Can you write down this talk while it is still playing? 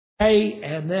pray,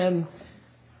 and then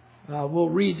we'll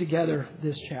read together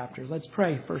this chapter. Let's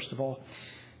pray first of all.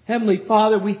 Heavenly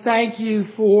Father, we thank you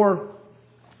for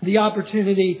the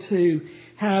opportunity to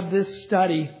have this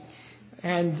study.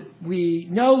 And we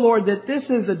know, Lord, that this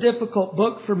is a difficult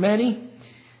book for many.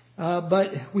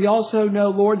 But we also know,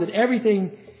 Lord, that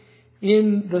everything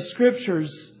in the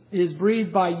Scriptures is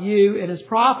breathed by you and is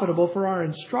profitable for our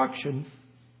instruction.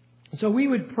 So we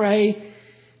would pray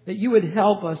that you would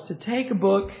help us to take a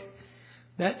book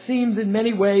that seems in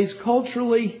many ways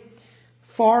culturally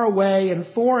far away and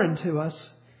foreign to us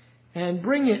and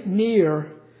bring it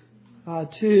near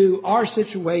to our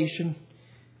situation.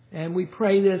 And we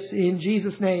pray this in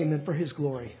Jesus' name and for His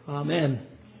glory. Amen.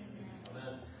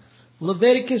 Amen.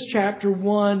 Leviticus chapter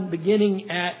 1,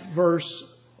 beginning at verse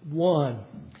 1.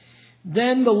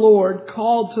 Then the Lord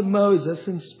called to Moses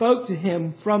and spoke to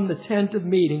him from the tent of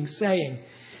meeting, saying,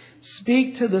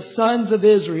 Speak to the sons of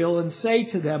Israel and say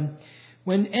to them,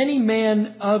 When any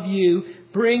man of you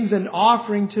brings an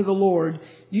offering to the Lord,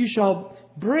 you shall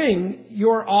bring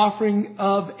your offering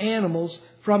of animals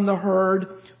from the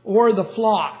herd or the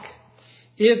flock.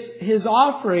 If his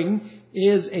offering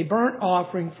is a burnt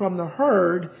offering from the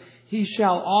herd, he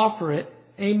shall offer it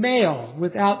a male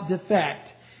without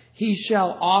defect. He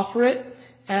shall offer it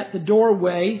at the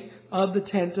doorway of the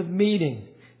tent of meeting,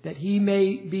 that he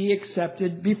may be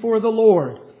accepted before the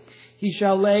Lord. He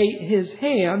shall lay his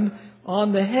hand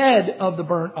on the head of the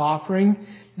burnt offering,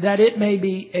 that it may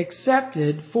be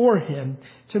accepted for him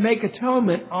to make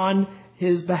atonement on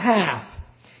his behalf.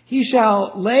 He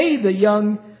shall slay the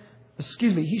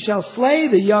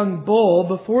young bull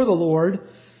before the Lord,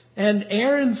 and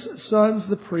Aaron's sons,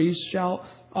 the priests, shall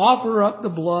offer up the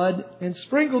blood and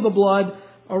sprinkle the blood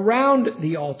around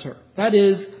the altar, that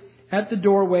is, at the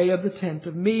doorway of the tent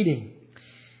of meeting.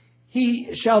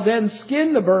 He shall then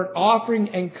skin the burnt offering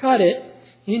and cut it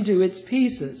into its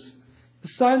pieces. The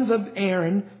sons of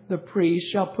Aaron, the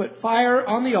priest, shall put fire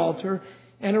on the altar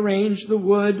and arrange the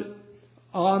wood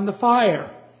on the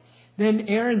fire. Then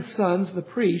Aaron's sons, the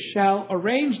priest, shall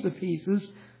arrange the pieces,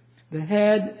 the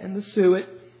head and the suet,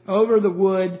 over the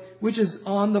wood which is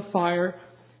on the fire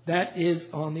that is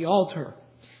on the altar.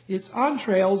 Its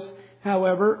entrails,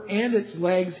 however, and its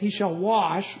legs he shall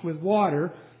wash with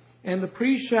water, and the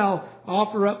priest shall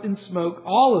offer up in smoke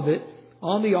all of it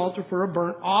on the altar for a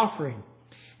burnt offering,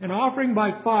 an offering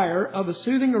by fire of a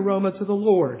soothing aroma to the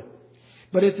Lord.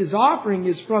 But if his offering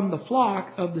is from the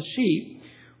flock of the sheep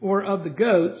or of the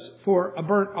goats for a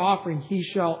burnt offering, he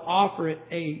shall offer it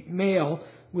a male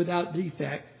without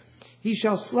defect. He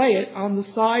shall slay it on the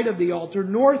side of the altar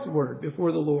northward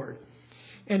before the Lord.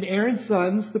 And Aaron's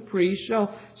sons, the priest,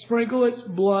 shall sprinkle its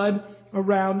blood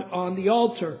around on the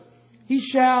altar. He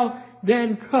shall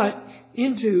then cut it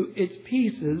into its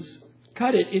pieces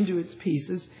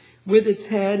with its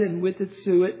head and with its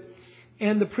suet.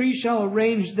 And the priest shall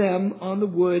arrange them on the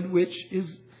wood which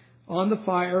is on the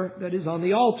fire that is on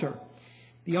the altar.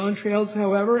 The entrails,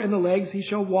 however, and the legs he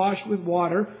shall wash with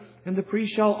water, and the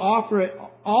priest shall offer it,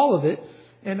 all of it,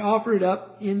 and offer it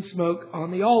up in smoke on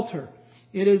the altar.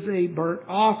 It is a burnt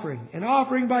offering, an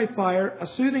offering by fire, a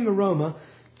soothing aroma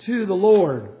to the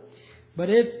Lord.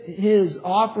 But if his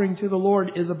offering to the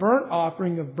Lord is a burnt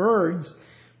offering of birds,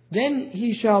 then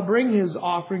he shall bring his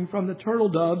offering from the turtle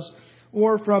doves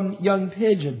or from young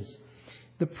pigeons.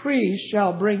 The priest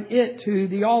shall bring it to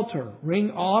the altar, wring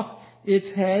off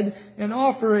its head, and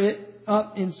offer it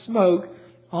up in smoke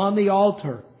on the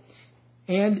altar.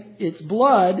 And its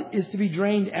blood is to be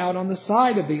drained out on the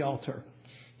side of the altar.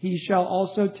 He shall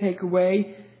also take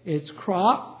away its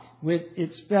crop with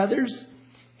its feathers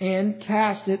and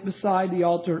cast it beside the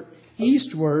altar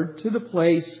eastward to the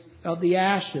place of the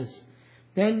ashes.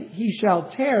 Then he shall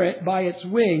tear it by its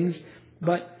wings,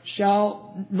 but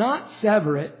shall not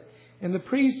sever it. And the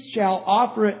priest shall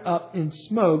offer it up in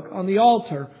smoke on the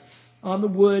altar, on the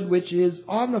wood which is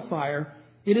on the fire.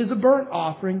 It is a burnt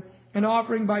offering, an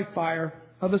offering by fire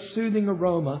of a soothing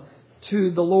aroma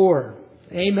to the Lord.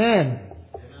 Amen.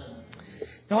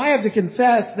 Now, I have to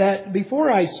confess that before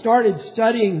I started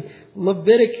studying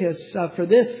Leviticus for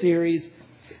this series,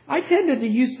 I tended to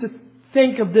used to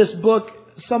think of this book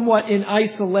somewhat in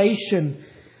isolation,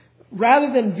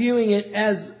 rather than viewing it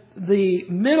as the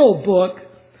middle book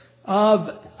of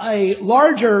a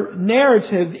larger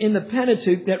narrative in the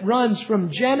Pentateuch that runs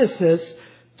from Genesis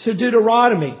to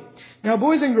Deuteronomy. Now,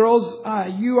 boys and girls,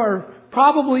 you are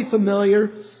probably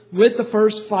familiar with the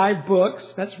first 5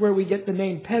 books. That's where we get the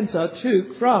name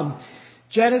Pentateuch from.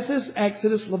 Genesis,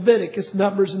 Exodus, Leviticus,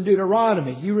 Numbers, and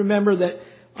Deuteronomy. You remember that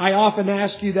I often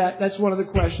ask you that. That's one of the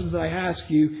questions that I ask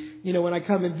you when I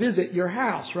come and visit your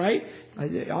house, right?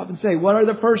 I often say, what are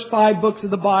the first 5 books of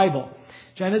the Bible?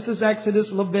 Genesis, Exodus,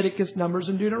 Leviticus, Numbers,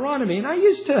 and Deuteronomy. And I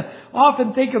used to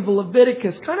often think of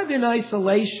Leviticus kind of in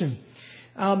isolation.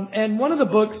 And one of the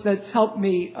books that's helped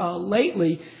me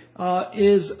lately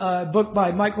is a book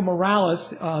by Michael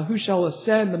Morales, Who Shall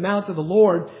Ascend the Mount of the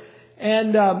Lord?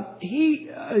 And he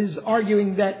is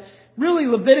arguing that really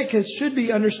Leviticus should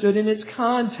be understood in its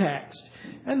context.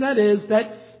 And that is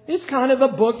that it's kind of a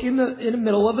book in the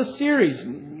middle of a series.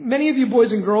 Many of you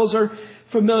boys and girls are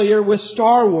familiar with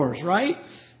Star Wars, right?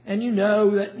 And you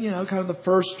know that, kind of the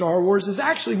first Star Wars is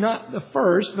actually not the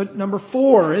first, but number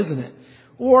 4, isn't it?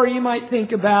 Or you might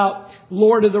think about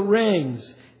Lord of the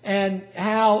Rings and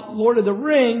how Lord of the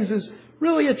Rings is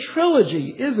really a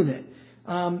trilogy, isn't it?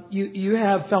 You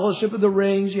have Fellowship of the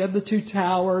Rings, you have the Two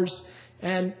Towers,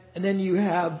 and then you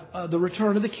have the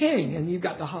Return of the King, and you've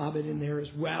got the Hobbit in there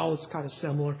as well. It's kind of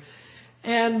similar.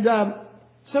 And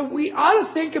so we ought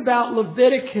to think about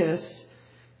Leviticus,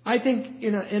 I think,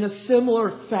 in a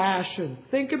similar fashion.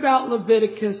 Think about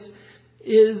Leviticus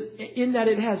is in that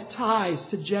it has ties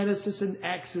to Genesis and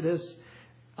Exodus,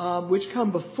 which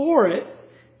come before it,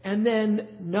 and then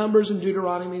Numbers and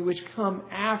Deuteronomy, which come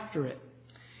after it.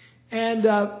 And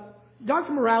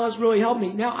Dr. Morales really helped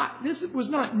me. Now, this was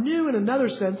not new in another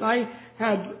sense. I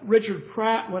had Richard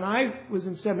Pratt when I was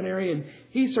in seminary, and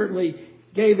he certainly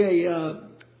gave a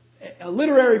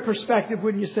literary perspective,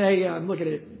 wouldn't you say? I'm looking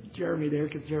at Jeremy there,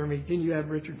 because Jeremy, didn't you have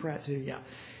Richard Pratt too? Yeah.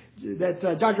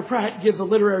 That Dr. Pratt gives a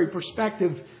literary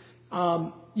perspective,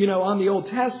 on the Old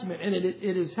Testament, and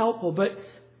it is helpful. But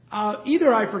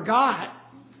either I forgot,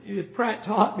 if Pratt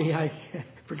taught me, I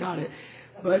forgot it.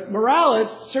 But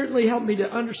Morales certainly helped me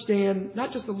to understand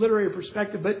not just the literary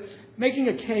perspective, but making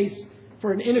a case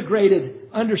for an integrated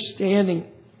understanding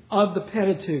of the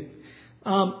Pentateuch.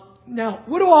 Now,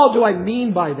 what all do I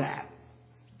mean by that?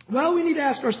 Well, we need to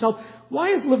ask ourselves, why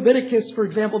is Leviticus, for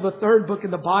example, the 3rd book in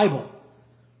the Bible?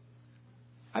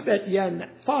 I bet you haven't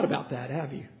thought about that,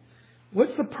 have you?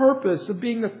 What's the purpose of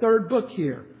being the 3rd book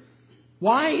here?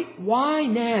 Why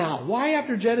now? Why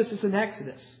after Genesis and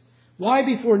Exodus? Why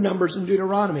before Numbers and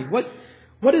Deuteronomy?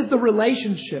 What is the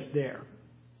relationship there?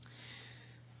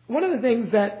 One of the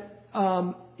things that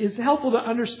is helpful to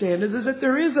understand is that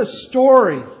there is a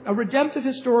story, a redemptive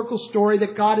historical story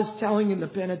that God is telling in the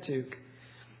Pentateuch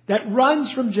that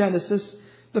runs from Genesis,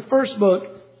 the 1st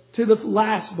book, to the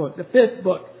last book, the 5th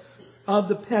book of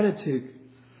the Pentateuch.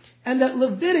 And that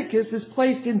Leviticus is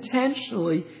placed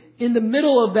intentionally in the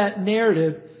middle of that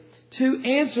narrative to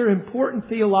answer important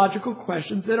theological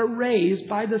questions that are raised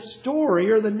by the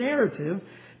story or the narrative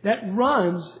that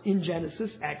runs in Genesis,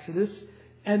 Exodus,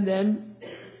 and then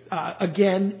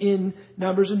again in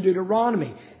Numbers and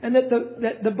Deuteronomy. And that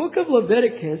the book of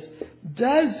Leviticus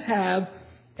does have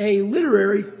a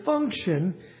literary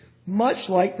function much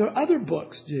like the other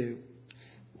books do.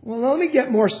 Well, let me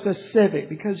get more specific,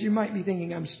 because you might be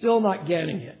thinking, I'm still not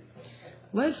getting it.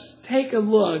 Let's take a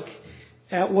look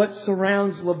at what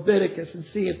surrounds Leviticus and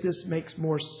see if this makes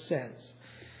more sense.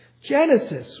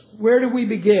 Genesis, where do we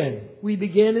begin? We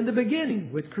begin in the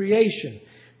beginning with creation.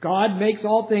 God makes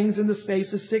all things in the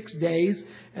space of 6 days,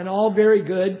 and all very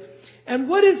good. And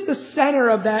what is the center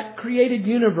of that created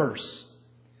universe?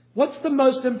 What's the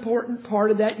most important part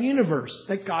of that universe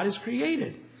that God has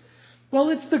created? Well,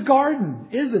 it's the garden,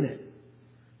 isn't it?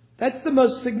 That's the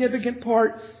most significant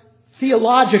part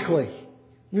theologically.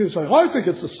 You say, I think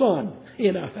it's the sun.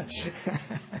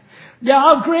 Yeah,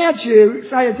 I'll grant you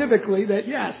scientifically that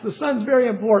yes, the sun's very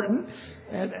important,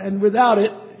 and without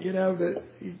it,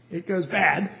 it goes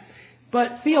bad.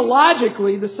 But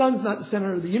theologically, the sun's not the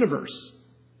center of the universe.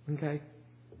 Okay?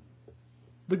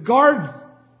 The garden,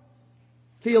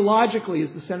 theologically,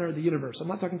 is the center of the universe. I'm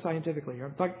not talking scientifically here.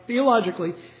 I'm talking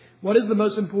theologically. What is the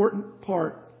most important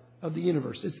part of the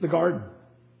universe? It's the garden.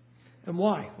 And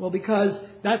why? Well, because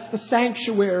that's the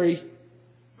sanctuary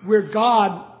where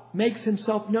God makes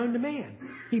himself known to man.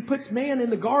 He puts man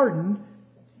in the garden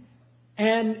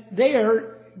and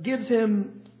there gives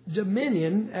him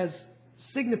dominion as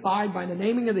signified by the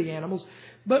naming of the animals.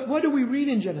 But what do we read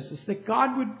in Genesis? That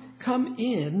God would come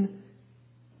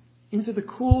into the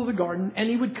cool of the garden, and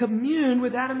he would commune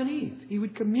with Adam and Eve. He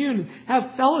would commune and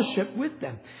have fellowship with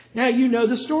them. Now, you know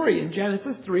the story. In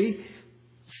Genesis 3,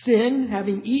 sin,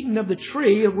 having eaten of the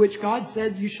tree of which God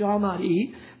said you shall not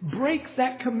eat, breaks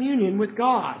that communion with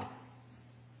God.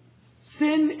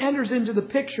 Sin enters into the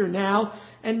picture now,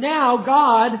 and now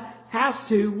God has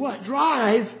to,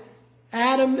 drive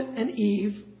Adam and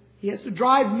Eve. He has to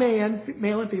drive man,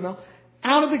 male and female,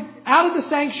 out of the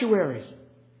sanctuary.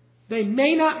 They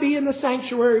may not be in the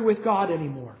sanctuary with God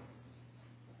anymore.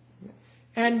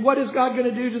 And what is God going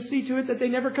to do to see to it that they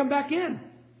never come back in?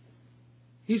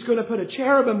 He's going to put a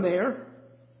cherubim there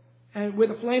and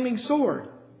with a flaming sword.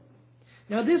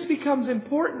 Now this becomes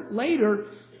important later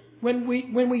when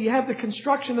we have the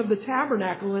construction of the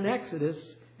tabernacle in Exodus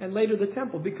and later the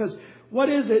temple. Because what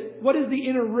is it? What is the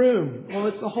inner room? Well,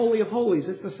 it's the Holy of Holies.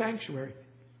 It's the sanctuary.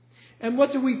 And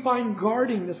what do we find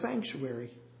guarding the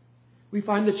sanctuary? We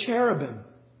find the cherubim.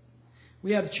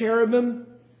 We have cherubim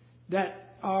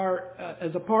that are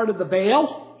as a part of the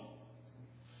veil,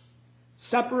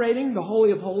 separating the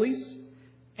Holy of Holies.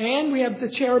 And we have the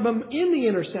cherubim in the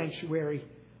inner sanctuary,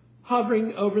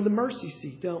 hovering over the mercy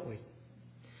seat, don't we?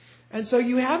 And so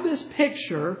you have this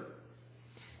picture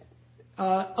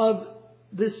of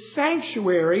the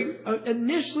sanctuary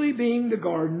initially being the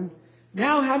garden.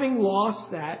 Now having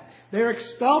lost that, they're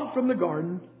expelled from the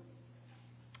garden.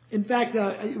 In fact,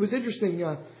 it was interesting.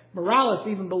 Morales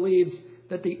even believes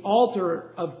that the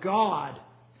altar of God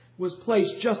was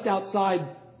placed just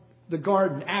outside the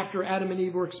garden after Adam and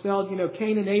Eve were expelled. You know,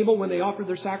 Cain and Abel, when they offered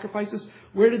their sacrifices,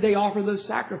 where did they offer those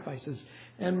sacrifices?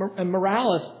 And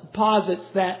Morales posits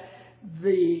that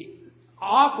the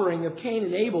offering of Cain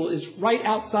and Abel is right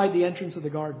outside the entrance of the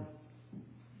garden.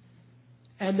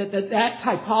 And that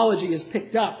typology is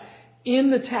picked up in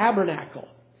the tabernacle.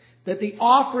 That the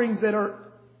offerings that are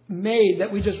made,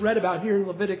 that we just read about here in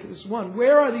Leviticus 1,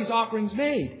 where are these offerings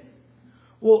made?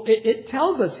 Well, it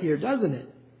tells us here, doesn't it?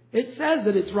 It says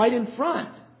that it's right in front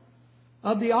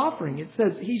of the offering. It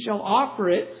says, he shall offer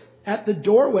it at the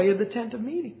doorway of the tent of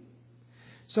meeting.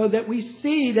 So that we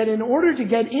see that in order to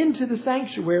get into the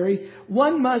sanctuary,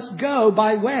 one must go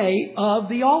by way of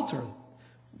the altar.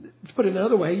 To put it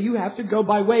another way, you have to go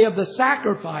by way of the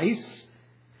sacrifice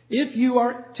if you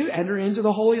are to enter into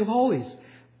the Holy of Holies.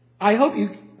 I hope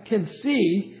you can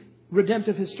see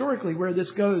redemptive historically where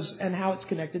this goes and how it's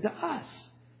connected to us.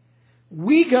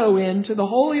 We go into the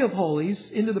Holy of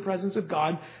Holies, into the presence of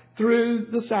God, through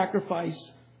the sacrifice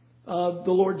of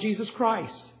the Lord Jesus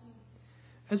Christ.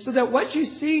 And so that what you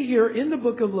see here in the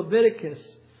book of Leviticus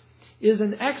is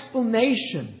an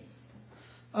explanation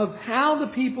of how the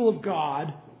people of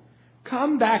God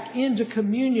come back into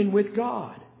communion with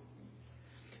God.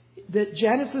 That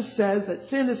Genesis says that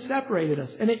sin has separated us.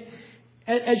 And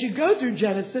as you go through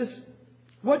Genesis,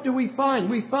 what do we find?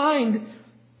 We find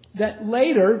that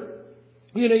later,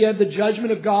 you have the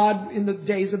judgment of God in the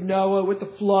days of Noah with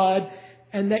the flood,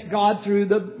 and that God, through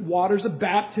the waters of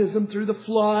baptism, through the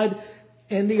flood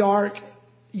and the ark,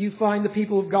 you find the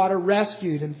people of God are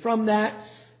rescued. And from that,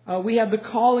 we have the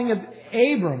calling of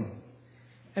Abram.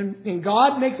 And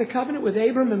God makes a covenant with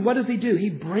Abram, and what does He do? He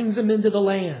brings him into the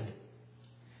land.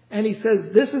 And He says,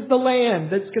 this is the land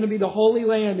that's going to be the holy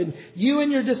land, and you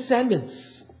and your descendants,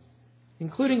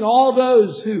 including all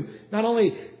those who not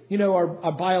only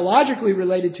are biologically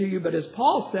related to you, but as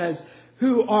Paul says,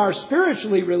 who are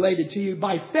spiritually related to you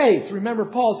by faith. Remember,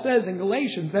 Paul says in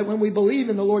Galatians that when we believe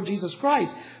in the Lord Jesus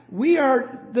Christ, we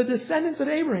are the descendants of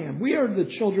Abraham. We are the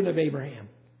children of Abraham.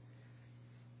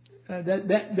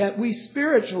 That we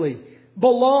spiritually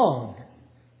belong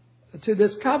to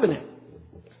this covenant.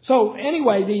 So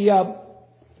anyway,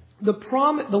 the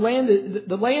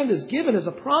land is given as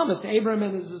a promise to Abraham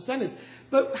and his descendants.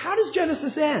 But how does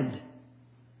Genesis end?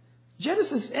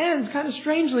 Genesis ends kind of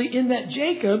strangely in that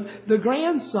Jacob, the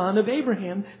grandson of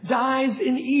Abraham, dies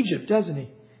in Egypt, doesn't he?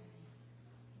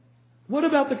 What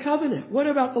about the covenant? What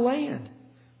about the land?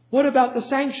 What about the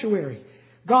sanctuary?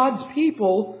 God's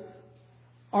people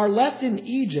are left in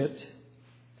Egypt,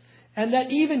 and that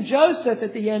even Joseph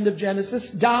at the end of Genesis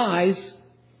dies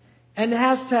and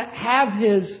has to have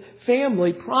his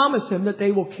family promise him that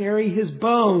they will carry his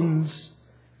bones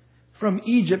from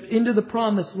Egypt into the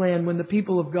promised land when the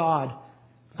people of God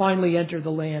finally enter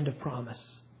the land of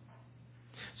promise.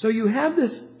 So you have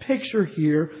this picture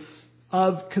here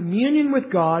of communion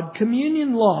with God,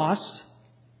 communion lost,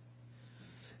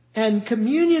 and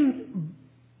communion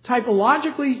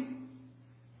typologically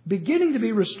beginning to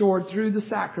be restored through the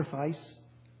sacrifice.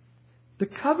 The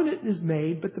covenant is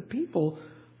made, but the people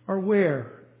are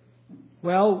where?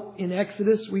 Well, in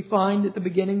Exodus we find at the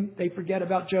beginning they forget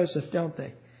about Joseph, don't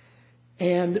they?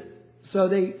 And so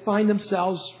they find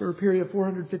themselves for a period of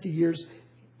 450 years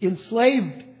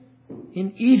enslaved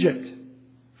in Egypt,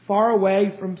 far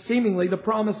away from seemingly the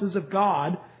promises of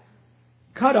God,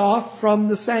 cut off from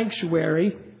the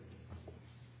sanctuary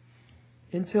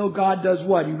until God does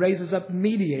what? He raises up a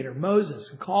mediator, Moses,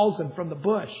 and calls him from the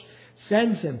bush,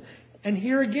 sends him. And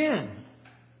here again,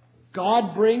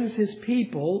 God brings His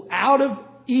people out of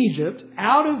Egypt,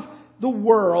 out of the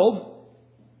world,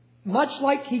 much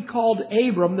like He called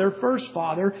Abram, their first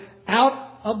father,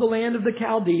 out of the land of the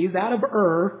Chaldees, out of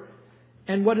Ur.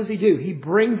 And what does he do? He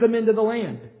brings them into the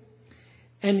land.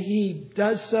 And he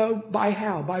does so by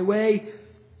how? By way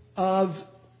of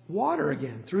water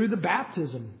again, through the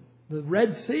baptism, the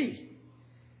Red Sea.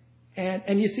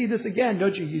 And you see this again,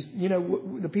 don't you? You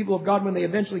know, the people of God, when they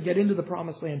eventually get into the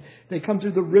Promised Land, they come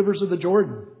through the rivers of the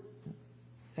Jordan.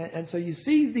 And so you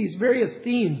see these various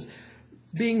themes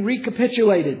being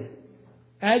recapitulated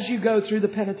as you go through the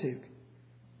Pentateuch.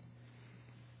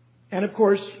 And of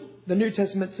course, the New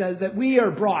Testament says that we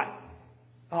are brought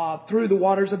through the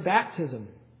waters of baptism.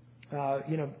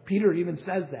 Peter even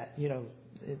says that,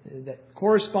 that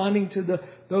corresponding to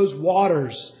those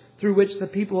waters through which the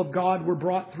people of God were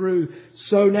brought through,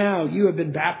 so now you have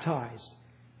been baptized,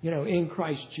 in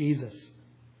Christ Jesus.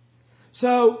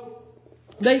 So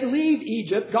they leave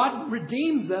Egypt. God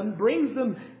redeems them, brings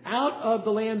them out of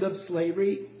the land of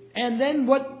slavery. And then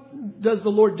what does the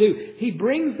Lord do? He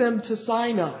brings them to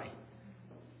Sinai.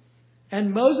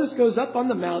 And Moses goes up on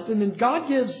the mountain, and God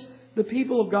gives the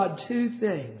people of God two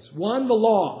things. One, the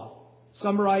law,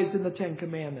 summarized in the Ten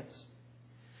Commandments.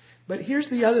 But here's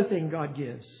the other thing God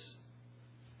gives.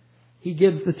 He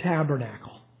gives the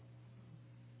tabernacle.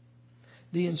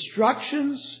 The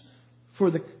instructions for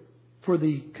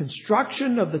the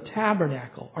construction of the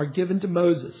tabernacle are given to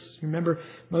Moses. Remember,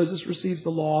 Moses receives the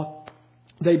law.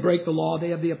 They break the law. They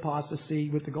have the apostasy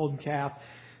with the golden calf.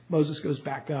 Moses goes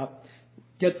back up,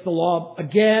 gets the law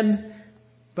again,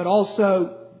 but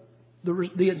also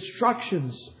the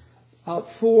instructions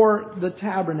for the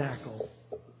tabernacle.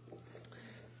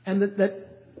 And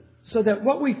so that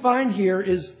what we find here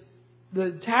is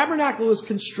the tabernacle is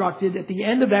constructed at the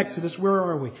end of Exodus. Where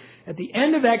are we? At the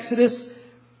end of Exodus,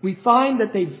 we find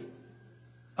that they've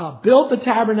built the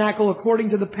tabernacle according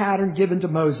to the pattern given to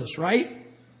Moses, right?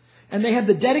 And they have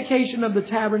the dedication of the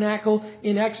tabernacle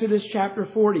in Exodus chapter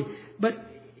 40. But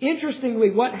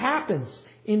interestingly, what happens?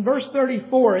 In verse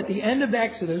 34, at the end of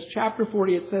Exodus chapter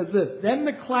 40, it says this: "Then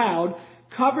the cloud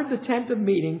covered the tent of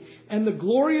meeting, and the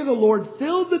glory of the Lord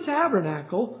filled the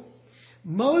tabernacle.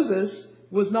 Moses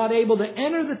was not able to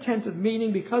enter the tent of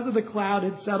meeting because of the cloud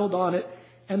had settled on it,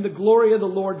 and the glory of the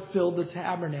Lord filled the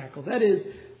tabernacle." That is,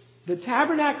 the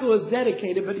tabernacle is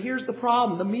dedicated, but here's the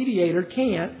problem. The mediator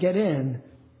can't get in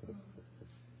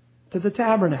to the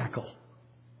tabernacle.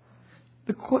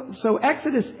 So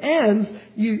Exodus ends,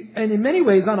 and in many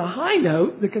ways on a high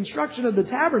note, the construction of the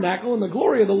tabernacle and the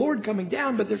glory of the Lord coming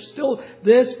down, but there's still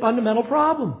this fundamental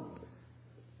problem.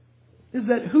 Is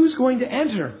that who's going to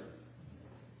enter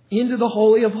into the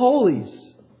Holy of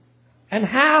Holies? And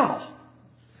how?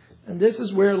 And this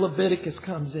is where Leviticus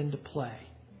comes into play.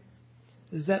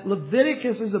 Is that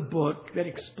Leviticus is a book that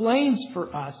explains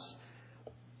for us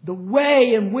the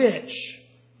way in which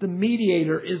the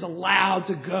mediator is allowed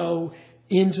to go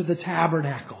into the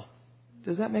tabernacle.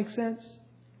 Does that make sense?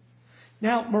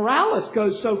 Now, Morales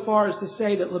goes so far as to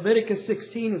say that Leviticus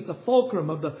 16 is the fulcrum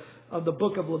of the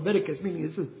book of Leviticus, meaning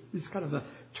this is kind of a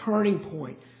turning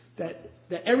point, that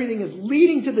everything is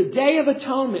leading to the Day of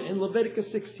Atonement in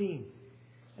Leviticus 16.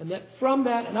 And that from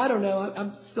that, and I don't know,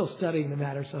 I'm still studying the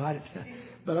matter,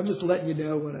 but I'm just letting you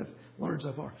know what I've learned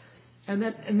so far. And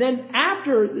then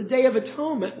after the Day of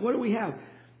Atonement, what do we have?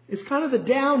 It's kind of the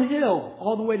downhill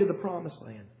all the way to the Promised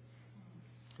Land.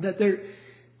 That they're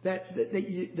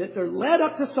led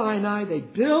up to Sinai. They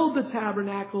build the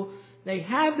tabernacle. They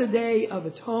have the Day of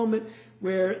Atonement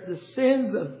where the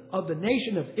sins of the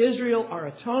nation of Israel are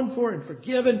atoned for and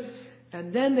forgiven.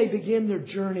 And then they begin their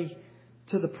journey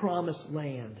to the Promised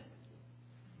Land.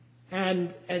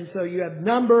 And so you have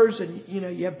Numbers, and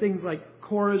you have things like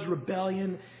Korah's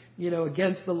rebellion,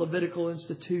 against the Levitical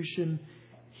institution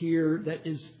here that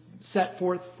is set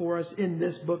forth for us in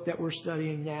this book that we're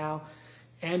studying now.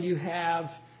 And you have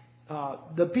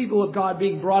the people of God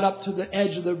being brought up to the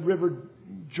edge of the river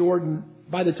Jordan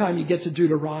by the time you get to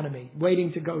Deuteronomy,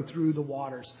 waiting to go through the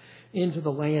waters into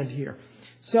the land here.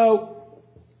 So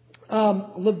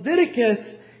Leviticus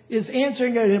is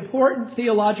answering an important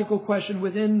theological question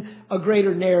within a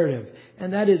greater narrative.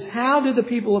 And that is, how do the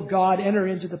people of God enter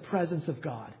into the presence of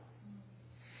God?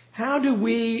 How do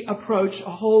we approach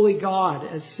a holy God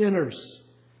as sinners?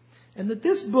 And that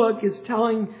this book is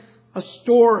telling a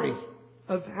story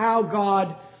of how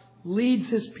God leads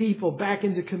His people back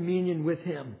into communion with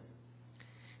Him.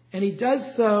 And He does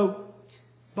so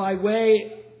by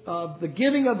way of the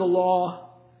giving of the law,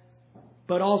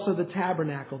 but also the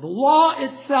tabernacle. The law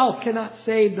itself cannot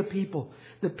save the people.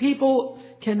 The people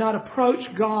cannot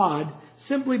approach God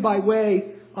simply by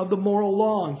way of the moral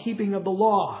law and keeping of the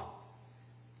law.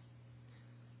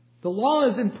 The law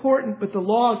is important, but the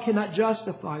law cannot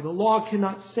justify. The law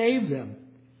cannot save them.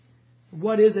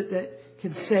 What is it that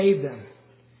can save them?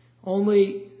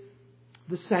 Only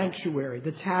the sanctuary,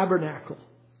 the tabernacle,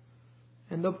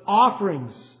 and the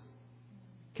offerings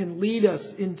can lead us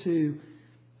into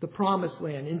the promised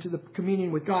land, into the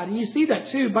communion with God. And you see that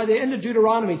too by the end of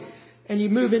Deuteronomy, and you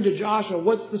move into Joshua.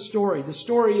 What's the story? The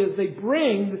story is they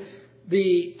bring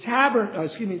the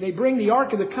they bring the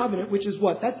Ark of the Covenant, which is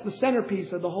what? That's the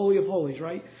centerpiece of the Holy of Holies,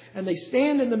 right? And they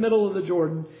stand in the middle of the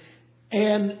Jordan,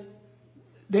 and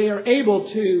they are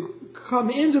able to come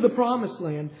into the promised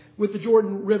land with the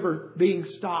Jordan River being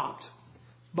stopped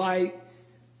by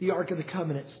the Ark of the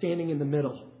Covenant standing in the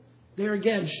middle. There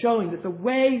again showing that the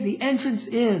way, the entrance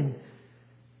in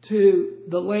to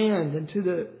the land and to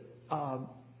the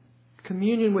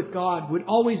communion with God would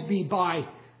always be by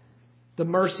the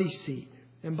mercy seat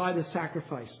and by the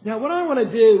sacrifice. Now, what I want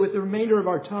to do with the remainder of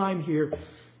our time here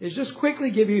is just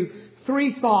quickly give you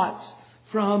 3 thoughts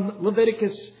from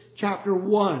Leviticus chapter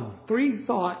 1. 3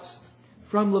 thoughts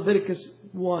from Leviticus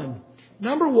 1.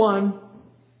 Number 1,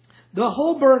 the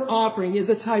whole burnt offering is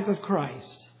a type of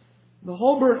Christ. The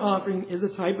whole burnt offering is a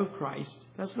type of Christ.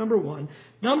 That's number 1.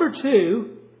 Number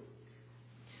 2,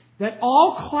 that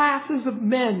all classes of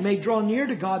men may draw near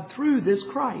to God through this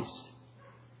Christ.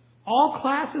 All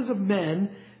classes of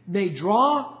men may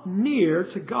draw near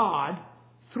to God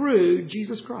through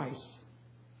Jesus Christ.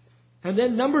 And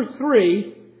then number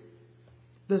 3,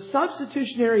 the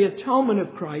substitutionary atonement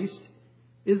of Christ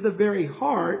is the very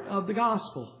heart of the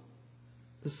gospel.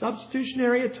 The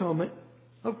substitutionary atonement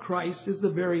of Christ is the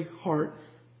very heart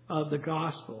of the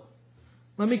gospel.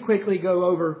 Let me quickly go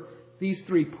over these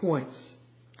 3 points.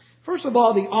 First of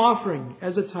all, the offering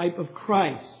as a type of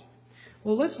Christ.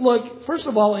 Well, let's look first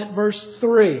of all at verse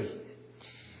 3.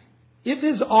 If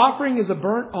his offering is a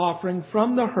burnt offering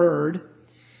from the herd,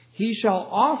 he shall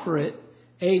offer it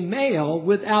a male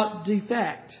without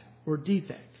defect or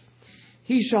defect.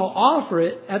 He shall offer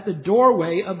it at the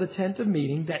doorway of the tent of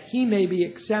meeting, that he may be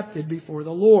accepted before the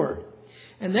Lord.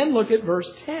 And then look at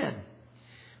verse 10.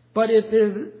 But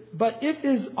if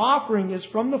his offering is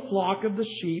from the flock of the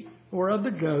sheep or of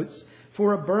the goats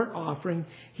for a burnt offering,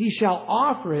 he shall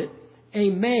offer it a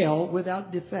male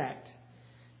without defect.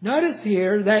 Notice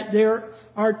here that there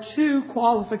are 2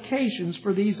 qualifications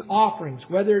for these offerings,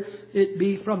 whether it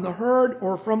be from the herd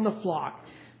or from the flock.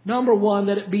 Number 1,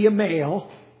 that it be a male.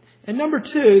 And number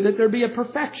 2, that there be a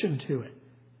perfection to it.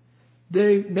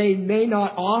 They may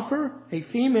not offer a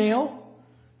female,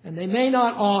 and they may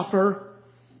not offer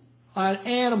an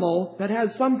animal that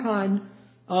has some kind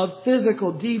of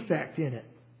physical defect in it.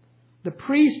 The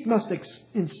priest must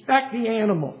inspect the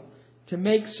animal to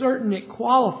make certain it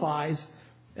qualifies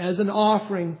as an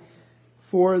offering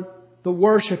for the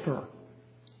worshiper.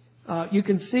 You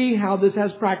can see how this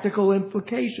has practical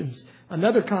implications.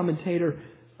 Another commentator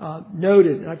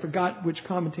noted, and I forgot which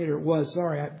commentator it was.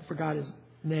 Sorry, I forgot his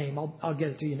name. I'll get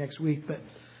it to you next week. But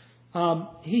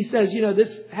he says,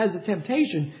 this has a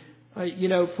temptation,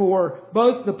 for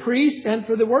both the priest and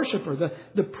for the worshiper.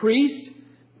 The priest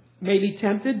may be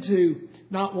tempted to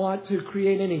not want to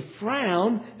create any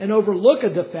frown and overlook a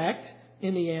defect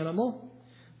in the animal.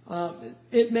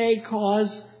 It may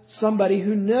cause somebody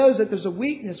who knows that there's a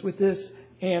weakness with this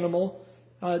animal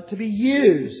to be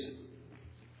used.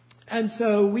 And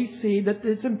so we see that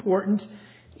it's important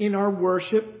in our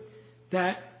worship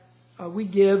that we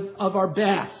give of our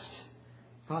best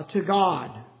to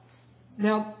God.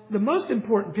 Now, the most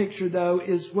important picture, though,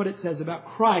 is what it says about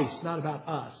Christ, not about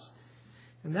us.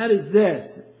 And that is this,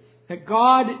 that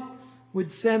God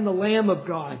would send the Lamb of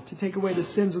God to take away the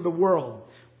sins of the world.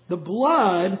 The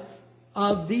blood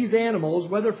of these animals,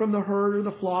 whether from the herd or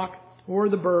the flock or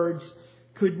the birds,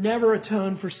 could never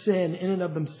atone for sin in and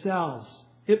of themselves.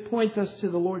 It points us to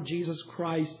the Lord Jesus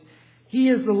Christ. He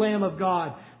is the Lamb of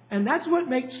God. And that's what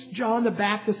makes John the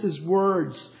Baptist's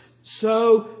words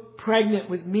so pregnant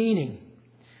with meaning.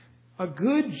 A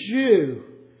good Jew,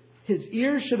 his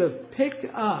ears should have picked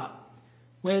up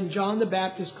when John the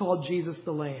Baptist called Jesus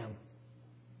the Lamb.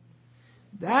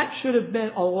 That should have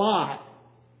meant a lot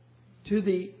to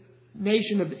the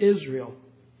nation of Israel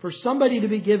for somebody to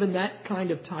be given that kind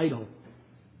of title.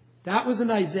 That was an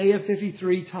Isaiah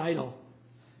 53 title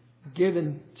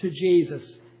given to Jesus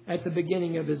at the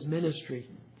beginning of his ministry.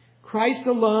 Christ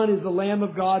alone is the Lamb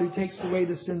of God who takes away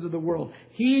the sins of the world.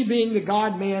 He, being the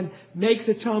God-man, makes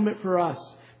atonement for us.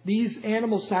 These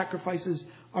animal sacrifices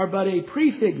are but a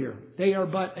prefigure. They are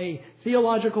but a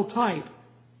theological type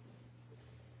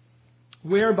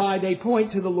whereby they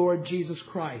point to the Lord Jesus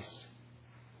Christ.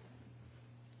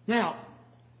 Now,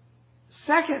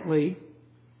 secondly,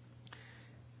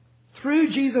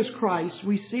 through Jesus Christ,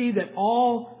 we see that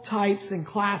all types and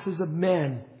classes of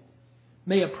men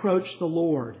may approach the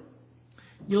Lord.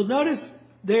 You'll notice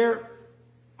there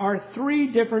are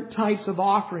 3 different types of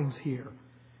offerings here.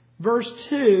 Verse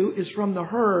 2 is from the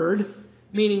herd,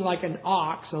 meaning like an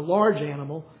ox, a large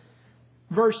animal.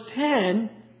 Verse 10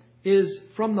 is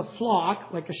from the flock,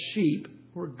 like a sheep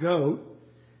or goat.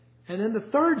 And then the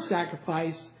third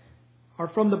sacrifice are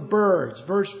from the birds.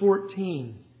 Verse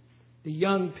 14, the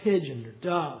young pigeon or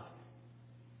dove.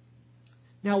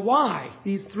 Now why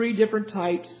these 3 different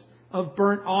types of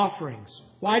burnt offerings?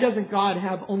 Why doesn't God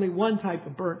have only one type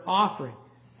of burnt offering?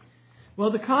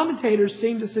 Well, the commentators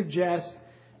seem to suggest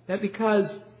that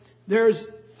because there's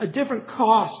a different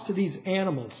cost to these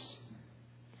animals.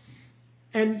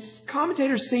 And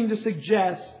commentators seem to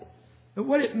suggest that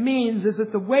what it means is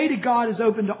that the way to God is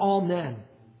open to all men,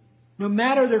 no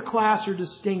matter their class or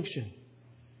distinction.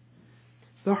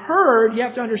 The herd, you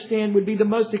have to understand, would be the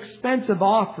most expensive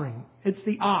offering. It's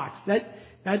the ox.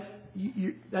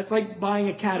 That's like buying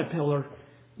a Caterpillar,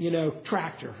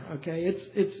 tractor. Okay,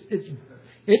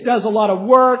 it does a lot of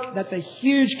work. That's a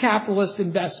huge capitalist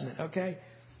investment. Okay,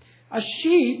 a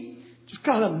sheep, just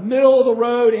kind of middle of the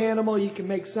road animal. You can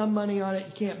make some money on it.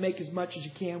 You can't make as much as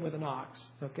you can with an ox.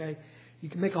 Okay, you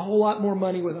can make a whole lot more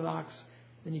money with an ox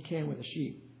than you can with a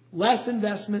sheep. Less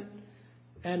investment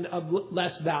and of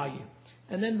less value.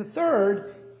 And then the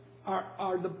third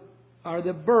are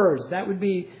the birds. That would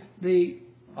be the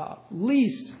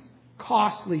least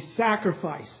costly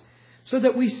sacrifice. So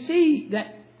that we see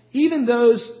that even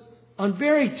those on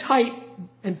very tight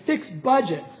and fixed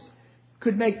budgets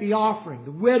could make the offering,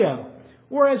 the widow.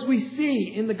 Or as we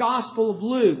see in the Gospel of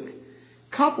Luke,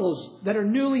 couples that are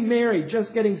newly married,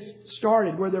 just getting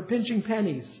started, where they're pinching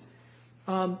pennies.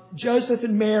 Joseph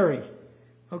and Mary.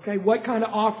 Okay, what kind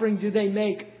of offering do they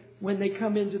make when they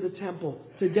come into the temple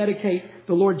to dedicate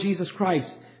the Lord Jesus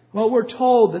Christ? Well, we're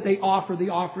told that they offer the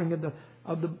offering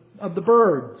of the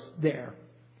birds there.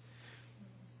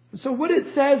 So what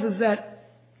it says is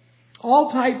that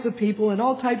all types of people and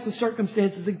all types of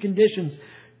circumstances and conditions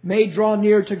may draw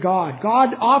near to God.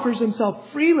 God offers Himself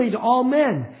freely to all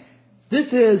men.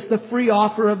 This is the free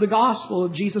offer of the gospel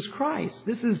of Jesus Christ.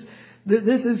 This is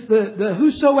the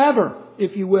whosoever,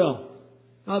 if you will,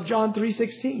 of John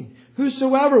 3:16.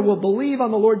 Whosoever will believe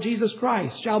on the Lord Jesus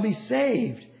Christ shall be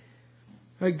saved.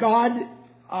 God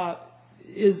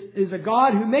is a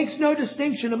God who makes no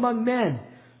distinction among men,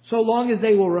 so long as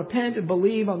they will repent and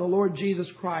believe on the Lord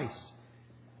Jesus Christ.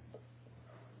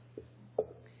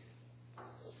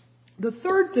 The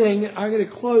third thing, I'm going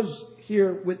to close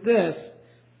here with this,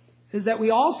 is that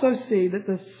we also see that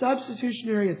the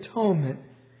substitutionary atonement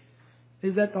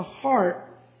is at the heart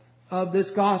of this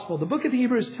gospel. The book of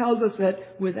Hebrews tells us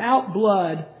that without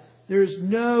blood, there's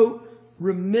no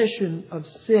remission of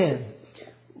sin.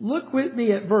 Look with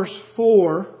me at verse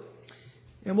 4,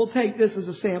 and we'll take this as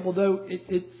a sample, though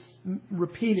it's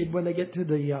repeated when they get to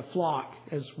the flock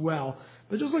as well.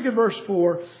 But just look at verse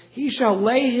 4. He shall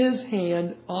lay his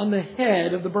hand on the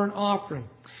head of the burnt offering.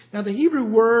 Now the Hebrew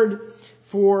word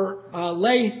for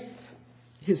lay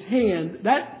his hand,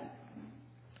 that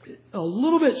a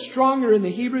little bit stronger in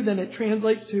the Hebrew than it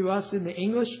translates to us in the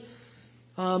English.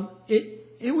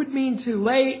 It would mean to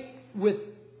lay with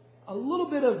a little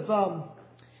bit of,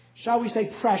 shall we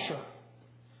say, pressure.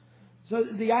 So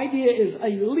the idea is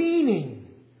a leaning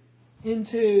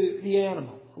into the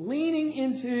animal, leaning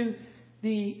into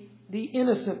the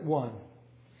innocent one.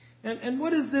 And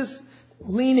what is this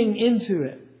leaning into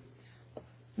it?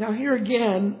 Now here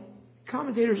again,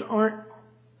 commentators aren't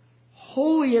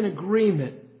wholly in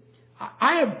agreement.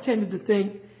 I have tended to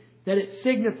think that it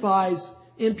signifies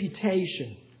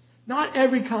imputation. Not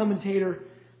every commentator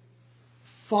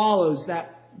follows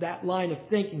that line of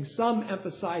thinking. Some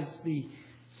emphasize the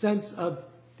sense of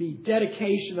the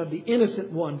dedication of the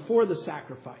innocent one for the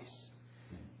sacrifice.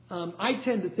 I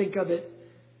tend to think of it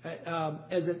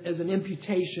as an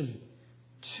imputation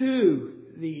to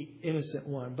the innocent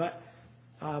one. But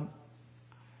I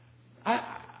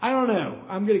don't know.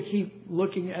 I'm going to keep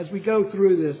looking as we go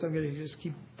through this. I'm going to just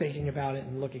keep thinking about it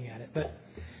and looking at it.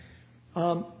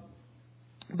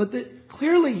 But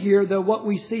clearly here, though, what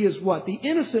we see is what? The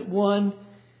innocent one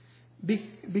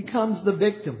becomes the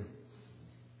victim.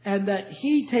 And that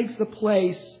he takes the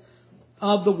place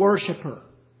of the worshiper.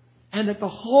 And that the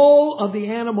whole of the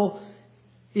animal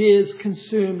is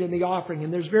consumed in the offering.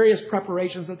 And there's various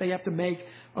preparations that they have to make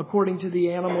according to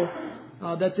the animal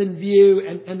that's in view.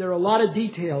 And there are a lot of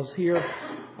details here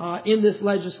in this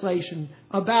legislation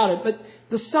about it. But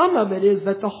the sum of it is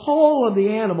that the whole of the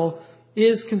animal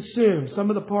is consumed.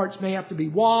 Some of the parts may have to be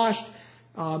washed.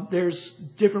 There's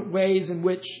different ways in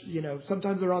which,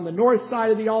 sometimes they're on the north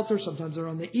side of the altar. Sometimes they're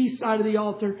on the east side of the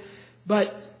altar. But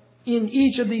in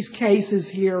each of these cases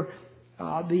here,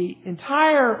 the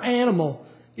entire animal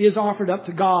is offered up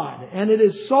to God, and it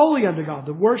is solely unto God.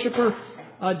 The worshiper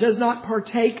does not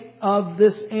partake of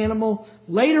this animal.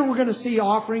 Later we're going to see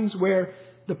offerings where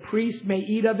the priest may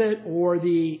eat of it, or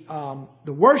the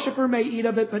worshiper may eat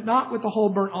of it, but not with the whole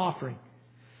burnt offering.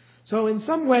 So in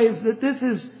some ways, that this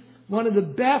is one of the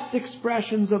best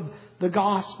expressions of the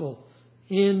gospel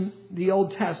in the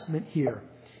Old Testament here.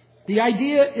 The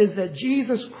idea is that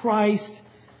Jesus Christ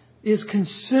is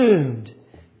consumed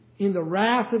in the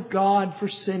wrath of God for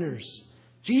sinners.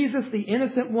 Jesus, the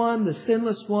innocent one, the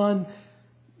sinless one,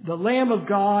 the Lamb of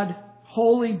God,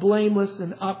 holy, blameless,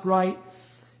 and upright,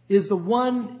 is the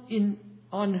one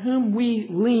on whom we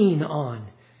lean on.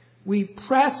 We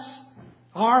press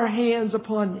our hands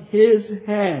upon His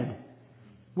head,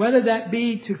 whether that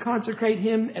be to consecrate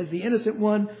Him as the innocent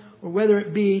one, or whether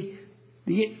it be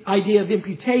the idea of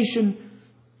imputation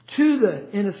to the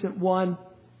innocent one.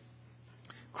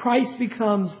 Christ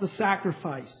becomes the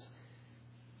sacrifice.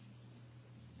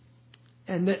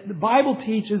 And the Bible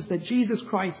teaches that Jesus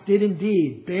Christ did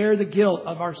indeed bear the guilt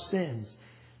of our sins.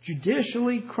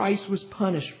 Judicially, Christ was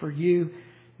punished for you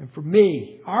and for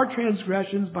me. Our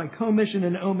transgressions by commission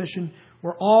and omission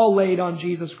were all laid on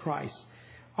Jesus Christ.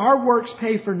 Our works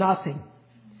pay for nothing.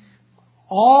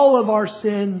 All of our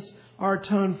sins are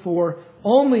atoned for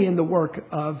only in the work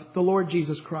of the Lord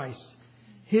Jesus Christ.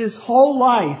 His whole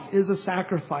life is a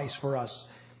sacrifice for us.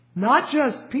 Not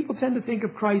just, people tend to think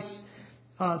of Christ's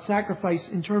sacrifice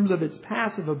in terms of its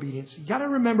passive obedience. You've got to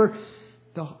remember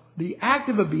the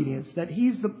active obedience, that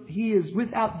He is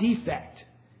without defect.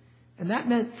 And that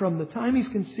meant from the time He's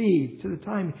conceived to the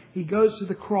time He goes to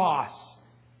the cross,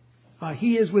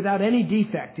 He is without any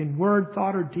defect in word,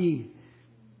 thought, or deed.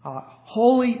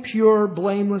 Holy, pure,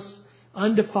 blameless,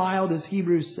 undefiled, as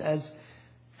Hebrews says,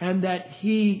 and that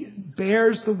He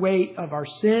bears the weight of our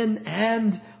sin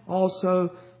and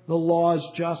also the law's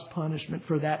just punishment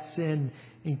for that sin,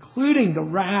 including the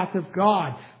wrath of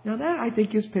God. Now that, I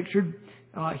think, is pictured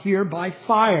here by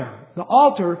fire. The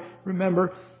altar,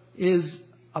 remember, is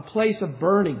a place of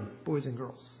burning, boys and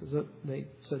girls.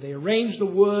 So they arrange the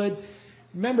wood.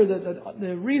 Remember that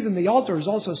the reason the altar is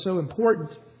also so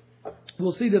important,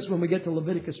 we'll see this when we get to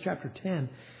Leviticus chapter 10,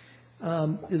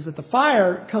 is that the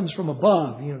fire comes from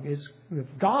above.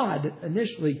 God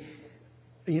initially,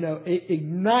 it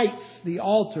ignites the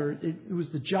altar. It was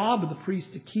the job of the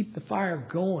priest to keep the fire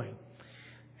going.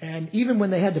 And even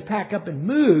when they had to pack up and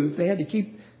move, they had to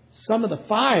keep some of the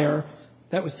fire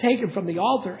that was taken from the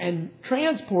altar and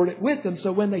transport it with them.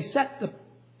 So when they set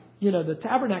the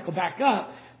tabernacle back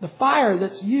up, the fire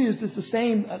that's used is the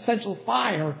same essential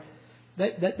fire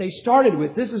that they started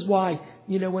with. This is why,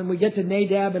 when we get to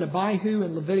Nadab and Abihu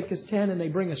in Leviticus 10 and they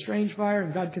bring a strange fire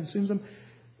and God consumes them,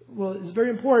 well, it's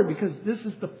very important because this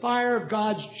is the fire of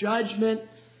God's judgment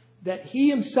that He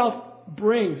Himself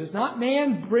brings. It's not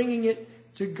man bringing it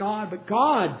to God, but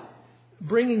God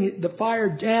bringing the fire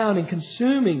down and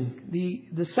consuming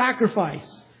the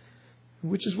sacrifice,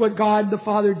 which is what God the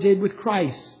Father did with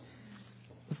Christ.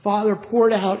 The Father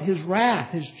poured out His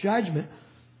wrath, His judgment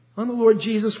on the Lord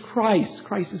Jesus Christ.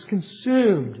 Christ is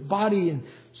consumed, body and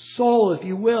soul, if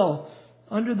you will,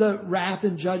 under the wrath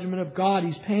and judgment of God.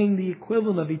 He's paying the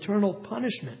equivalent of eternal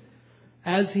punishment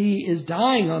as He is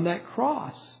dying on that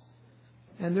cross.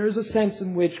 And there is a sense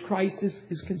in which Christ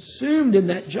is consumed in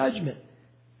that judgment,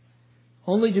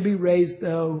 only to be raised,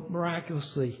 though,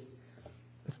 miraculously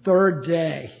the third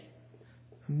day.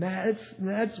 And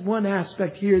that's one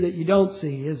aspect here that you don't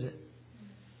see, is it?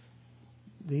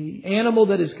 The animal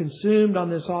that is consumed on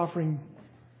this offering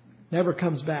never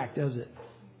comes back, does it?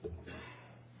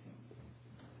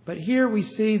 But here we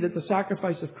see that the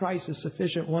sacrifice of Christ is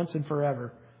sufficient once and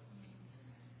forever.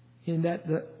 In that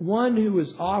the one who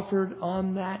was offered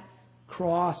on that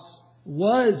cross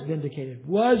was vindicated,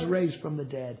 was raised from the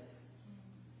dead,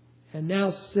 and now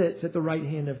sits at the right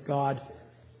hand of God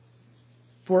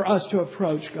for us to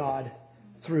approach God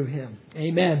through Him.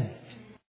 Amen.